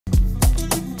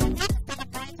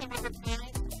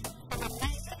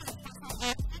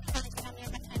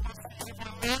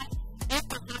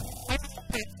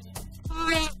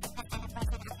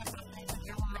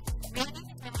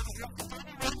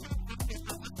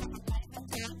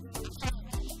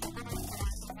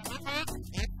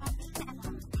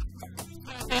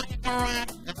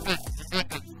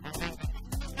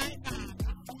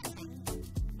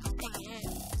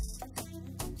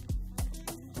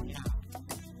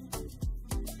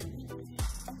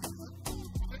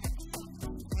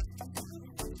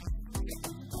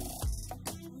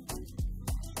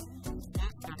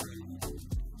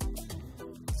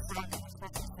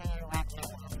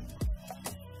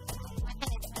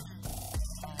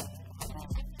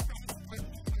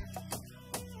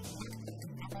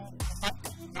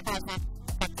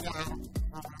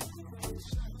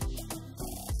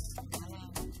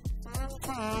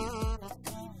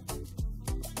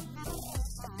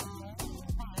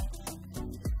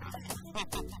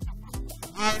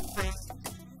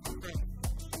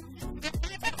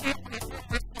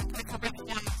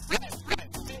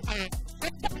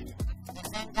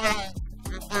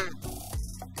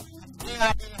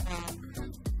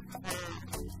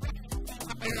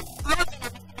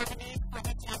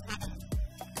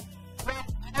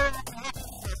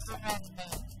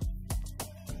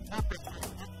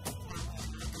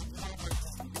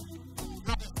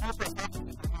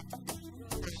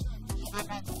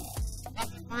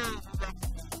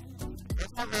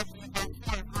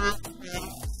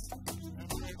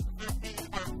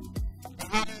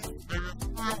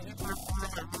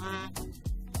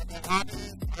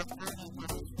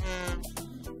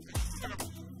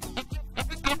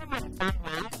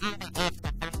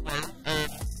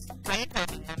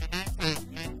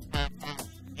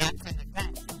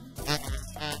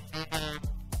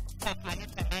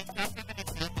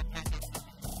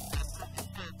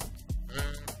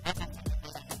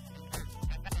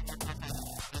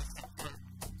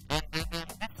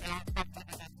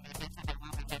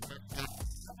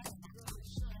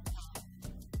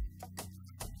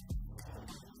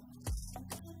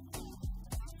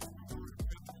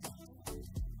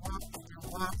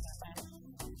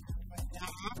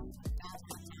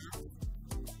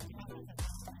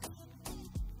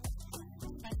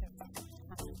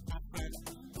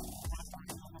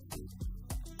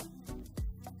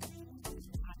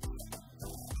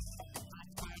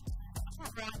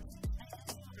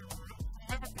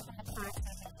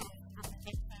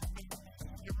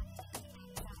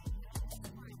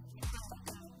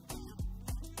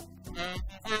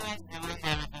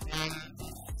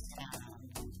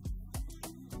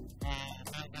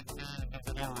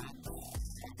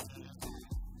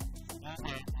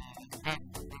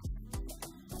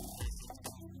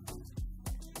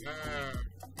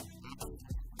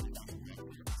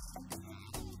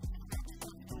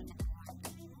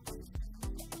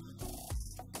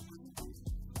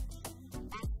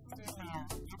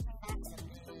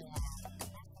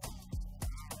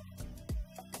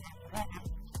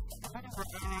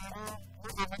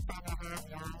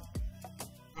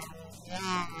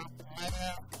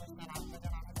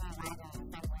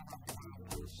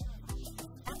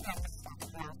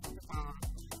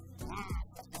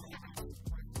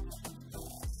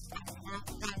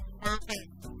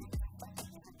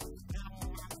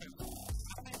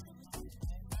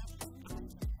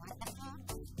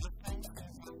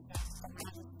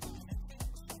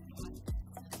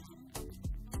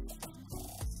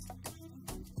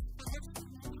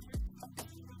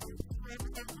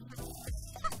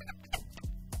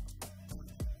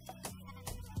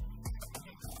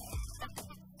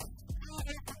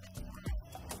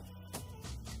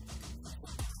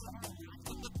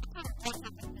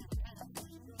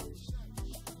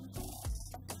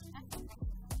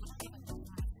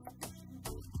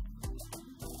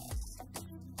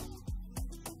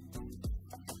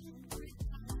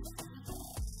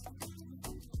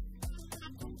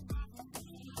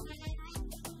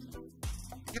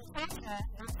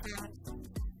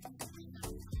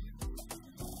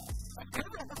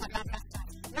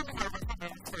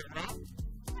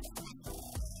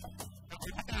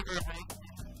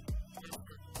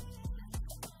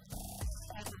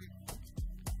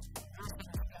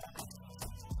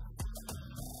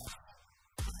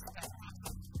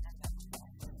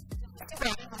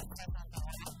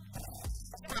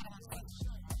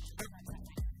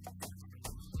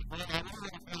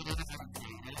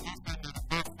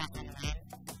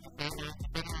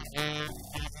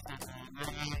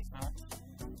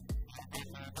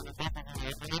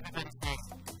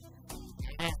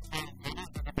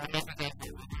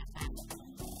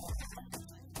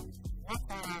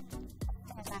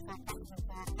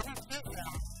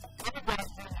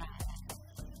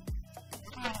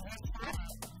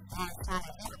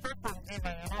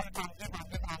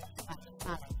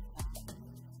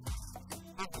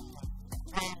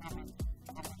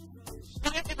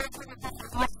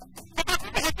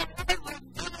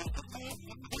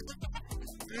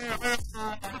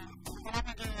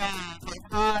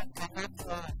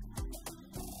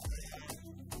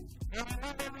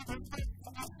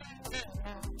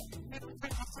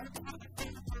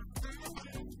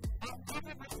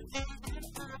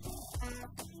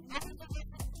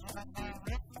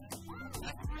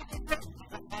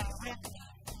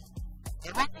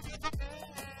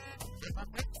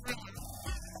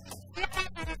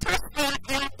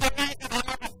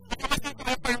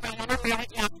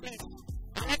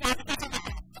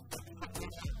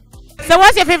So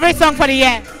what's your favorite song for the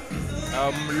year?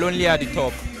 Lonely at the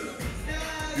Top.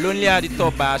 Lonely at the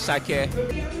Top by Asake.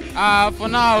 For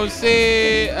now, I would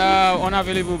say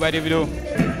Unavailable by Davido.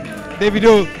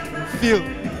 Feel.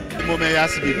 The moment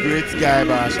has to be Great Guy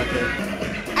by Asake.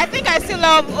 I think I still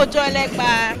love Ojo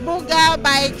Elegba. Buga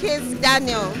by Kiss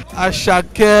Daniel.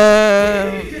 Asake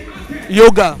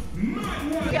Yoga.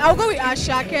 Okay, I'll go with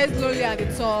Ashake's Lonely at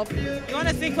the Top. You want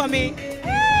to sing for me?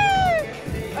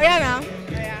 Oh yeah now.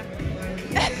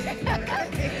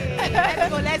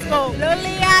 Let's go.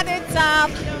 Lonely at the top.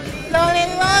 Lonely,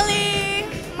 lonely.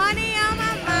 Money on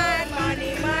my mind.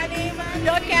 Money, money, money.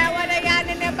 Don't care what they got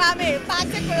in about me.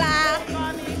 Particular.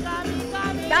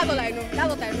 That's all I know. That's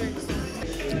what I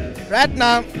know. Right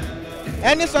now,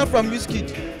 any song from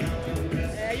Wizkid.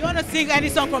 You want to sing any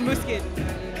song from Wizkid?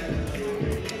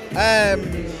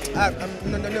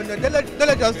 No, don't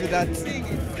let us do that. Sing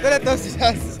it. Don't let us do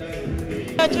that.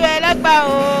 Ojo Elegba,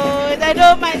 oh, they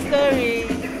know my story.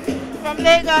 From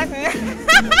Lagos.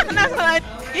 That's all I.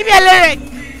 Give me a lyric.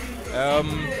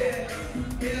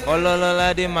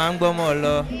 Ololola de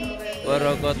Mangomolo.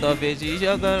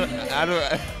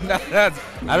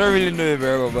 I don't really know it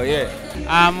very well, but yeah.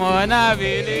 I'm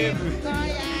unavailable.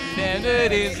 They know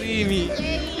they see me.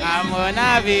 I'm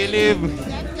unavailable.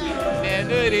 They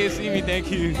know they see me. Thank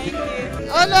you.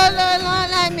 Oh, no,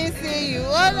 let me see you.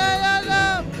 Oh, no,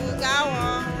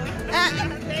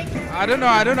 I don't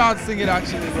know how to sing it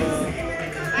actually, but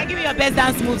I'll give you your best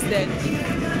dance moves then.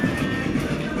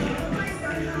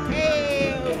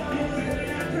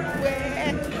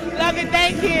 Love it,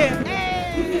 thank you.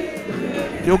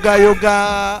 Hey.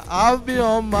 Yoga, I'll be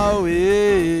on my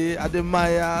way.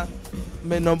 Ademaya,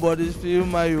 may nobody feel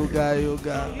my yoga.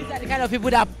 These are the kind of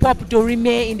people that pop to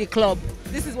remain in the club.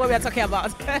 This is what we are talking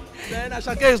about. Then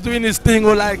Asake is doing his thing.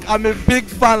 Like, I'm a big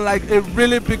fan, like a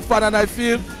really big fan, and I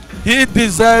feel he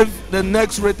deserves the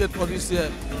next rated for this year.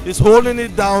 He's holding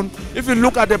it down. If you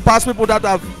look at the past people that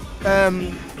have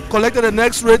collected the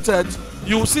next rated,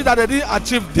 you will see that they didn't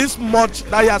achieve this much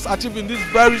that he has achieved in this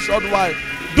very short while.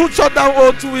 Dude shut down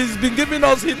O2, he's been giving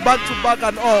us hit back to back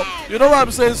and all. You know what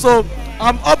I'm saying? So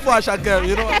I'm up for Asake.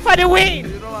 You know for the win.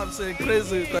 You know what I'm saying?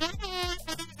 Crazy.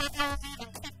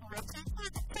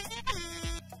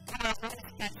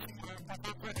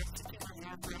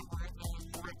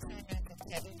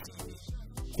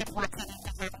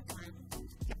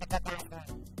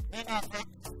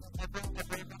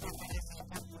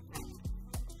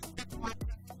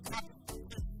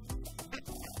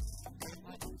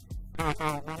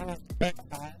 My name is Big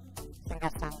Man,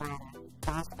 singer-songwriter.